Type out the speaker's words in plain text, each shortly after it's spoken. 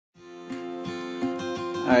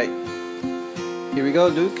Alright, here we go,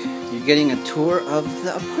 Luke. You're getting a tour of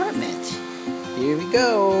the apartment. Here we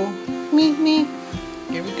go. Meet me.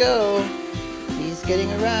 Here we go. He's getting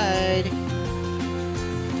a ride.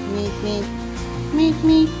 Meet me. Meet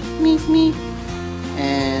me. Meet me.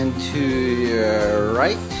 And to your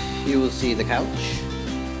right, you will see the couch.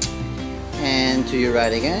 And to your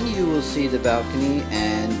right again, you will see the balcony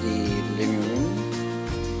and the living room.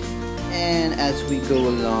 And as we go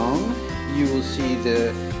along, you will see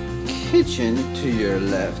the kitchen to your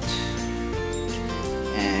left.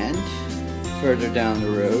 And further down the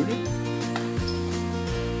road,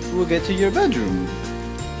 we'll get to your bedroom.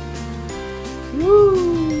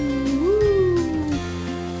 Woo! Woo!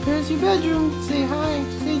 There's your bedroom. Say hi.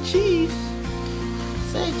 Say cheese.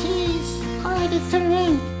 Say cheese. Alright, let's turn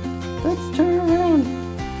around. Let's turn around.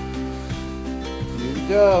 Here we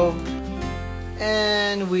go.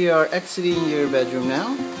 And we are exiting your bedroom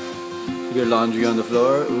now. Your laundry on the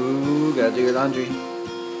floor. Ooh, gotta do your laundry.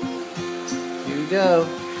 Here we go.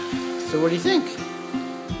 So what do you think?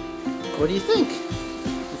 What do you think?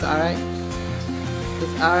 It's alright?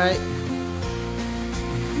 It's alright?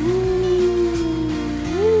 Woo!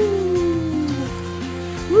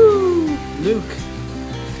 Woo! Luke!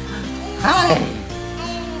 Hi!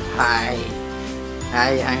 Hi.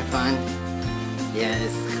 Hi, you having fun? Yeah,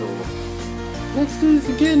 this is cool. Let's do this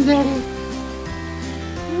again, Daddy.